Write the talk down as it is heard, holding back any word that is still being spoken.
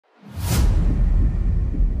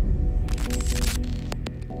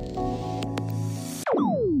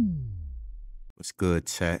What's good,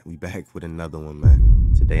 chat? We back with another one,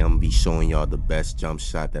 man. Today I'm gonna be showing y'all the best jump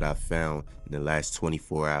shot that I found in the last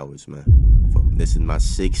 24 hours, man. This is my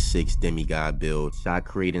 6'6" demigod build. Shot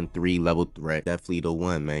creating 3 level threat. Definitely the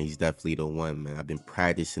one, man. He's definitely the one, man. I've been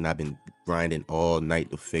practicing. I've been grinding all night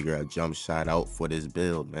to figure a jump shot out for this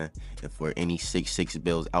build, man. And for any 6'6"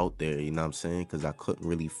 builds out there, you know what I'm saying? Because I couldn't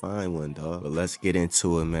really find one, dog. But let's get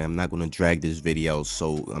into it, man. I'm not going to drag this video,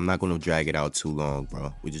 so I'm not going to drag it out too long,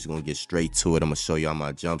 bro. We're just going to get straight to it. I'm going to show y'all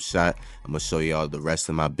my jump shot. I'm going to show y'all the rest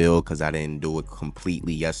of my build because I didn't do it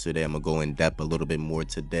completely yesterday. I'm going to go in depth a little bit more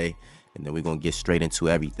today. And then we're going to get straight into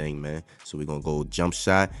everything, man. So we're going to go jump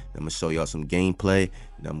shot. I'm going to show y'all some gameplay.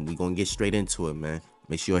 And then we're going to get straight into it, man.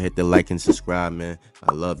 Make sure you hit the like and subscribe, man.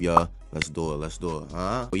 I love y'all. Let's do it. Let's do it.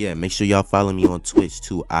 Oh, yeah. Make sure y'all follow me on Twitch,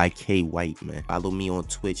 too. iKwhite, man. Follow me on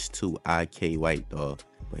Twitch, too. iKwhite, dog.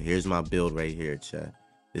 But here's my build right here, chat.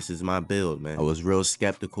 This is my build, man. I was real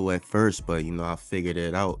skeptical at first, but, you know, I figured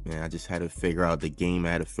it out, man. I just had to figure out the game.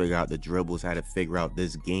 I had to figure out the dribbles. I had to figure out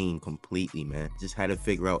this game completely, man. Just had to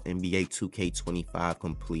figure out NBA 2K25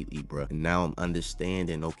 completely, bro. And now I'm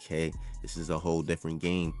understanding, okay, this is a whole different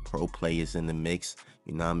game. Pro players in the mix.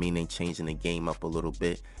 You know what I mean? They changing the game up a little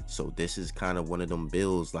bit. So this is kind of one of them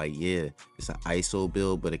builds, like, yeah, it's an ISO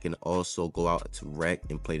build, but it can also go out to rec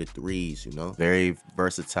and play the threes, you know? Very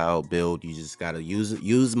versatile build. You just gotta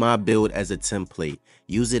use my build as a template.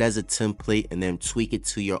 Use it as a template and then tweak it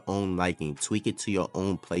to your own liking. Tweak it to your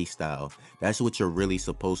own play style. That's what you're really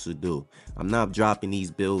supposed to do. I'm not dropping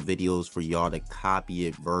these build videos for y'all to copy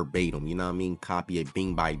it verbatim. You know what I mean? Copy it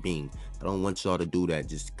bing by bing. I don't want y'all to do that.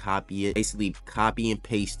 Just copy it. Basically, copy and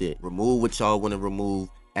paste it. Remove what y'all want to remove.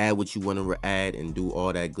 Add what you want to add and do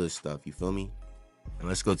all that good stuff. You feel me? And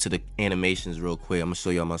let's go to the animations real quick. I'm gonna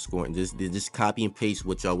show y'all my scoring. Just copy and paste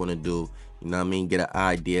what y'all want to do. You know what I mean? Get an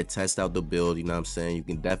idea. Test out the build. You know what I'm saying? You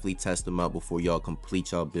can definitely test them out before y'all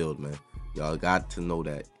complete y'all build, man. Y'all got to know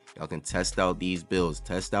that. Y'all can test out these builds.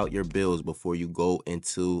 Test out your builds before you go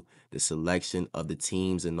into the selection of the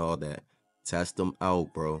teams and all that. Test them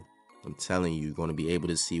out, bro. I'm telling you, you're going to be able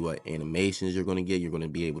to see what animations you're going to get. You're going to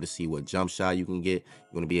be able to see what jump shot you can get.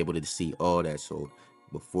 You're going to be able to see all that. So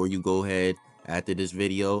before you go ahead, after this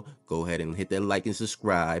video, go ahead and hit that like and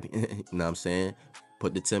subscribe. You know what I'm saying?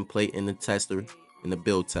 Put the template in the tester, in the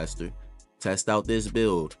build tester. Test out this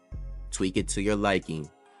build. Tweak it to your liking.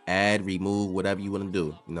 Add, remove, whatever you want to do.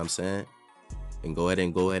 You know what I'm saying? And go ahead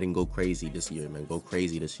and go crazy this year, man. Go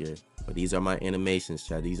crazy this year. But these are my animations,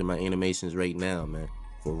 chat. These are my animations right now, man.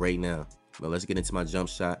 For right now. But let's get into my jump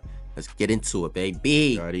shot. Let's get into it, baby.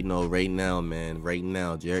 You already know right now, man. Right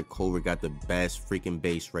now, Jarrett Culver got the best freaking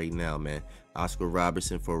base right now, man. Oscar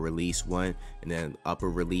Robertson for release 1, and then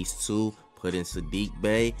upper release 2. Put in Saddiq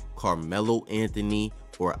Bey, Carmelo Anthony,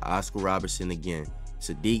 or Oscar Robertson again.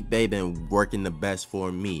 Saddiq Bey been working the best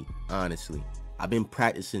for me, honestly. I've been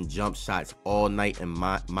practicing jump shots all night in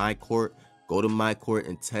my court. Go to my court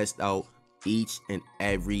and test out each and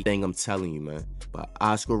everything I'm telling you, man. But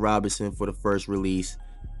Oscar Robertson for the first release,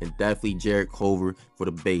 and definitely Jarrett Culver for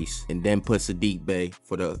the base, and then put Saddiq Bey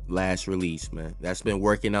for the last release, man. That's been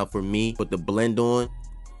working out for me. Put the blend on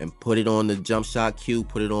and put it on the jump shot cue,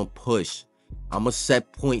 put it on push. I'm a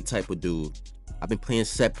set point type of dude. I've been playing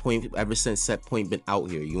set point ever since set point been out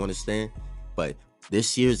here, you understand? But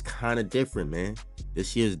this year is kind of different, man.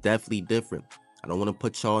 This year is definitely different. I don't want to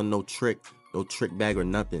put y'all in no trick bag or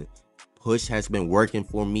nothing. Push has been working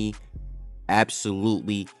for me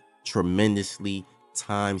absolutely tremendously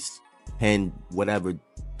times 10, whatever.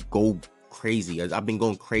 Go crazy. I've been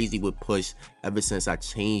going crazy with push ever since I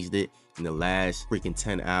changed it in the last freaking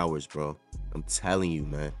 10 hours, bro. I'm telling you,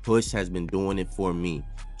 man. Push has been doing it for me.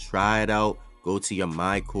 Try it out. Go to your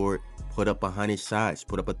my court. Put up 100 shots.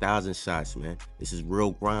 Put up 1,000 shots, man. This is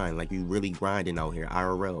real grind. Like, you really grinding out here.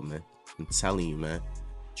 IRL, man. I'm telling you, man.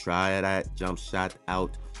 Try that jump shot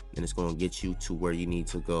out, and it's gonna get you to where you need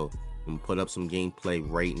to go. I'm gonna put up some gameplay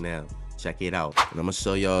right now. Check it out. And I'm gonna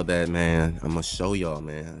show y'all that, man. I'm gonna show y'all,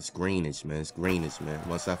 man. It's greenish, man. It's greenish, man.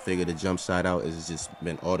 Once I figure the jump shot out, it's just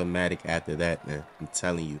been automatic after that, man. I'm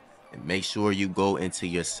telling you. And make sure you go into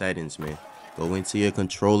your settings, man. Go into your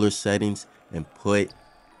controller settings and put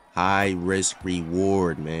high risk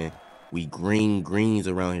reward, man. We greens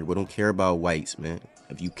around here. We don't care about whites, man.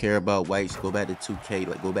 If you care about whites, go back to 2K,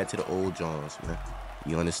 like go back to the old Johns, man.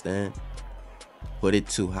 You understand? Put it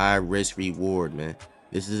to high risk reward, man.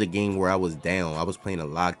 This is a game where I was down. I was playing a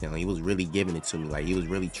lockdown. He was really giving it to me. Like, he was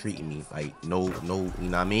really treating me. Like, no, you know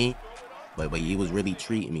what I mean? But he was really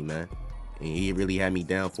treating me, man. And he really had me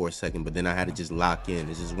down for a second, but then I had to just lock in.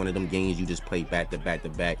 This is one of them games you just play back to back to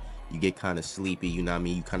back. you get kind of sleepy, you know what I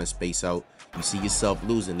mean? You kind of space out. You see yourself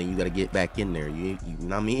losing, then you got to get back in there. You know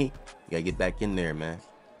what I mean? You got to get back in there, man.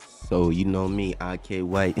 So, you know me,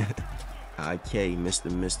 iKwhite, IK,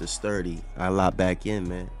 Mr. Sturdy. I lock back in,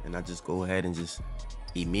 man. And I just go ahead and just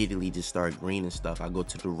immediately just start greening stuff. I go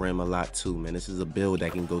to the rim a lot too, man. This is a build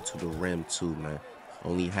that can go to the rim too, man.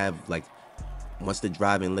 Only have like, once the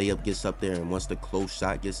driving layup gets up there and once the close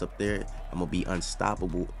shot gets up there, I'm gonna be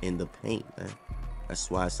unstoppable in the paint, man. That's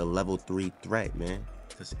why it's a level 3 threat, man.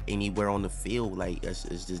 Cause anywhere on the field, like it's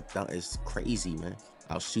just it's crazy, man.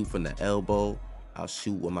 I'll shoot from the elbow. I'll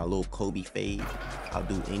shoot with my little Kobe fade. I'll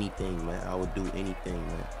do anything, man. I would do anything,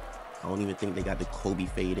 man. I don't even think they got the Kobe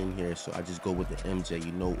fade in here, so I just go with the MJ.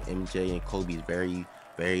 You know, MJ and Kobe is very,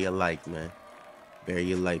 very alike, man.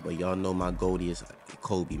 Very alike, but y'all know my goatee is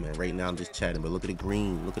Kobe, man. Right now I'm just chatting, but look at the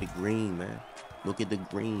green. Look at the green, man. Look at the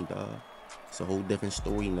green, dog. It's a whole different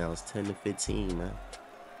story now. It's 10 to 15, man.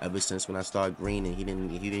 Ever since when I started greening, he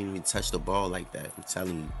didn't even touch the ball like that. I'm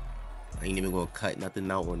telling you, I ain't even gonna cut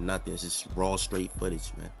nothing out or nothing. It's just raw, straight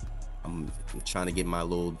footage, man. I'm trying to get my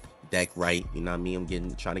little deck right. You know what I mean?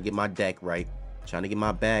 I'm trying to get my deck right. Trying to get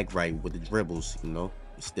my bag right with the dribbles. You know,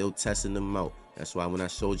 still testing them out. That's why when I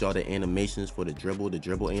showed y'all the animations for the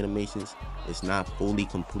dribble animations, it's not fully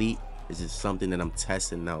complete. It's just something that I'm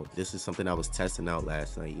testing out. This is something I was testing out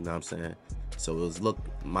last night, you know what I'm saying? So it was,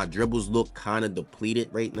 my dribbles look kind of depleted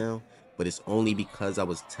right now, but it's only because I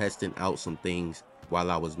was testing out some things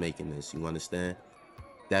while I was making this, you understand?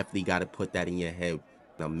 Definitely got to put that in your head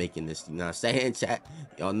when I'm making this, you know what I'm saying, chat?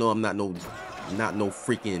 Y'all know I'm not no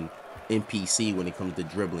freaking NPC when it comes to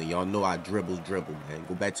dribbling. Y'all know I dribble, man.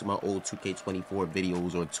 Go back to my old 2K24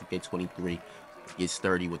 videos or 2K23. Get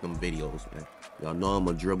sturdy with them videos, man. Y'all know I'm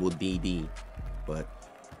a dribble DD. But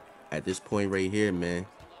at this point right here, man,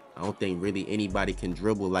 I don't think really anybody can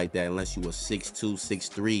dribble like that unless you a 6'2",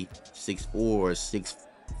 6'3", 6'4", or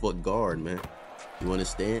 6-foot guard, man. You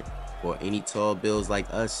understand? Or any tall bills like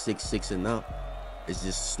us, 6'6" and up. It's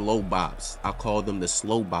just slow bops. I call them the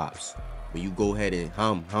slow bops. When you go ahead and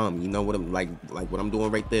hum, you know what I'm like what I'm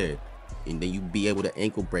doing right there, and then you be able to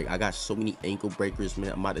ankle break. I got so many ankle breakers,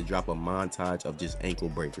 man. I'm about to drop a montage of just ankle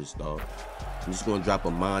breakers, dog. I'm just gonna drop a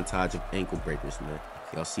montage of ankle breakers, man.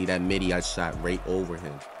 Y'all see that midi I shot right over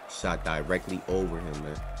him, shot directly over him,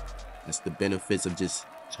 man. That's the benefits of just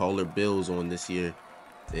taller builds on this year.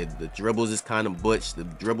 The dribbles is kind of butch. The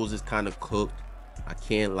dribbles is kind of cooked. I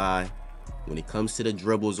can't lie. When it comes to the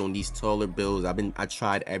dribbles on these taller builds, I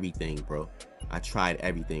tried everything, bro. I tried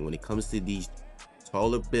everything. When it comes to these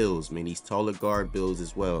taller builds, man, these taller guard builds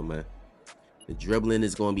as well, man. The dribbling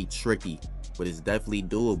is gonna be tricky, but it's definitely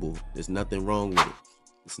doable. There's nothing wrong with it.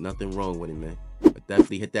 There's nothing wrong with it, man. But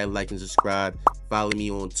definitely hit that like and subscribe. Follow me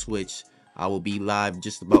on Twitch. I will be live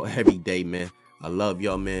just about every day, man. I love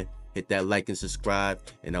y'all, man. Hit that like and subscribe,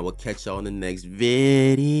 and I will catch y'all in the next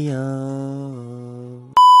video.